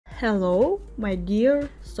Hello, my dear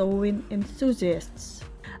sewing enthusiasts.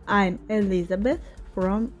 I'm Elizabeth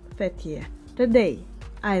from Fethiye. Today,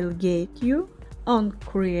 I'll guide you on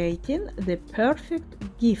creating the perfect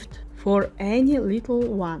gift for any little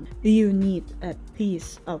one. You need a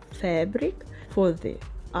piece of fabric for the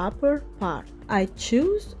upper part. I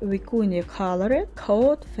choose vicuna-colored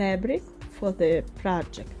coat fabric for the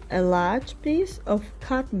project. A large piece of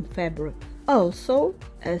cotton fabric. Also,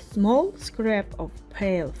 a small scrap of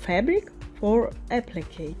pale fabric for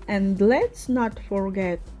applique. And let's not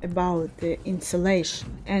forget about the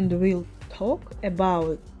insulation, and we'll talk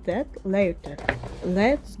about that later.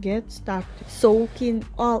 Let's get started. Soaking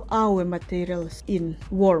all our materials in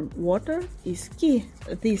warm water is key.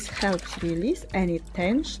 This helps release any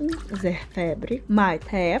tension the fabric might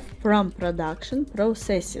have from production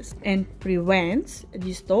processes and prevents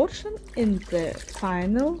distortion in the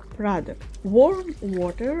final product. Warm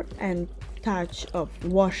water and touch of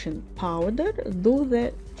washing powder do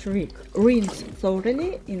the trick. Rinse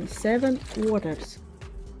thoroughly in 7 waters.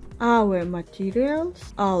 Our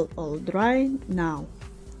materials are all dry now.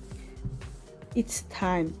 It's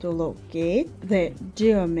time to locate the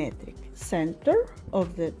geometric center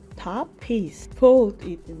of the top piece. Fold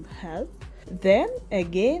it in half, then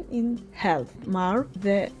again in half. Mark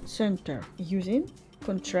the center using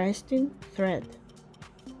contrasting thread.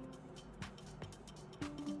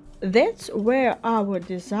 That's where our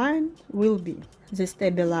design will be. The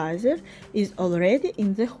stabilizer is already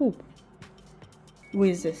in the hoop,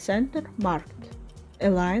 with the center marked.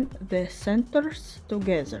 Align the centers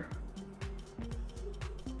together.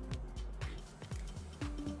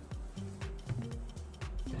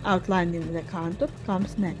 Outlining the contour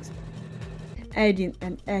comes next. Adding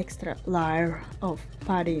an extra layer of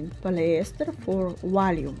padding polyester for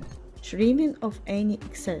volume. Trimming of any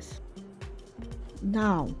excess.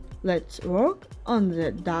 Now, let's work on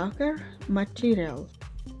the darker material.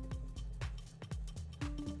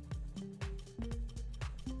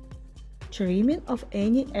 Trimming of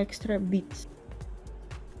any extra bits.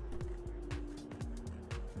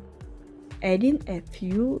 Adding a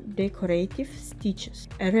few decorative stitches.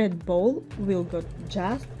 A red bow will go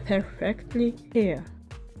just perfectly here.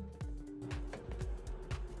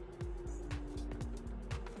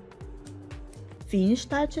 Finish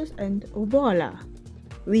touches and voila!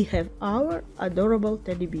 We have our adorable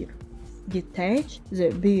teddy bear. Detach the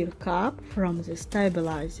bear cap from the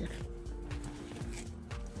stabilizer.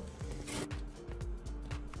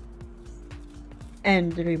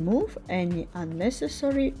 And remove any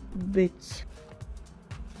unnecessary bits.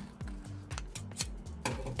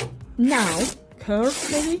 Now,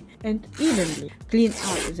 carefully and evenly clean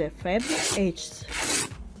up the fabric edges.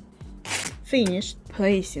 Finish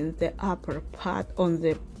placing the upper part on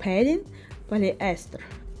the padding polyester.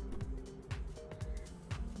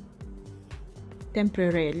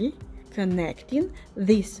 Temporarily connecting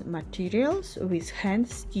these materials with hand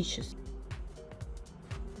stitches.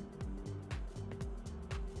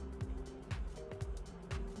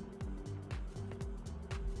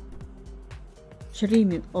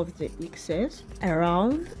 Trimming of the excess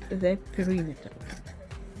around the perimeter.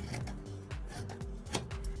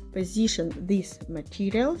 Position these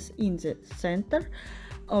materials in the center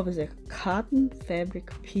of the cotton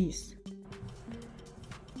fabric piece.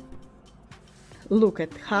 Look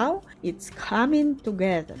at how it's coming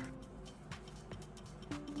together.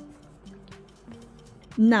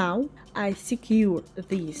 Now I secure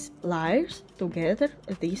these layers together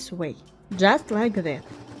this way, just like that.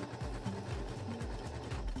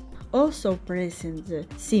 Also pressing the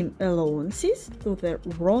seam allowances to the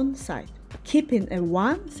wrong side, keeping a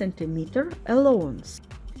 1 cm allowance.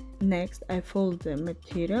 Next, I fold the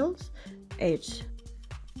materials edge.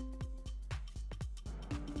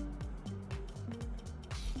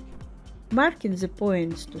 Marking the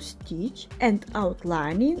points to stitch and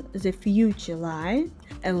outlining the future line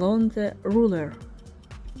along the ruler.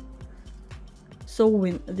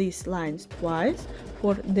 Sewing these lines twice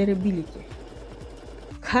for durability.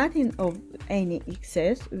 Cutting off any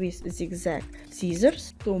excess with zigzag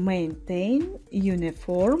scissors to maintain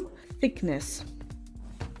uniform thickness.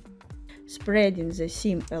 Spreading the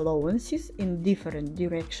seam allowances in different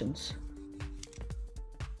directions.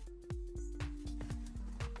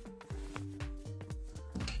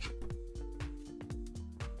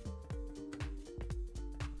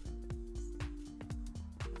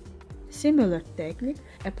 Similar technique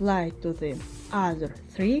applied to the other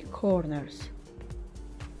 3 corners.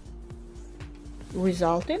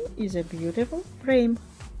 Resulting is a beautiful frame.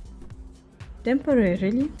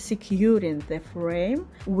 Temporarily securing the frame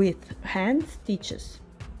with hand stitches.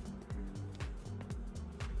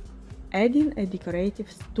 adding a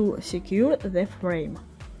decorative to secure the frame.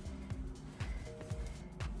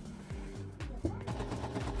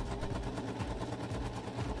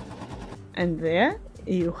 And there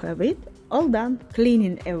you have it, all done.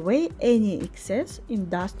 Cleaning away any excess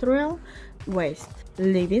industrial waste,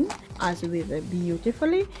 leaving us with a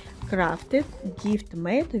beautifully crafted gift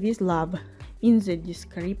made with love. In the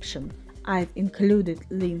description, I've included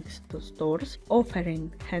links to stores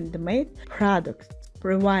offering handmade products,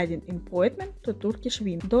 providing employment to Turkish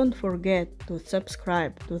women. Don't forget to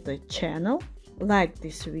subscribe to the channel, like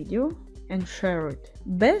this video, and share it.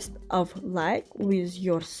 Best of luck with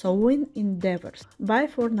your sewing endeavors. Bye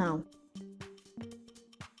for now.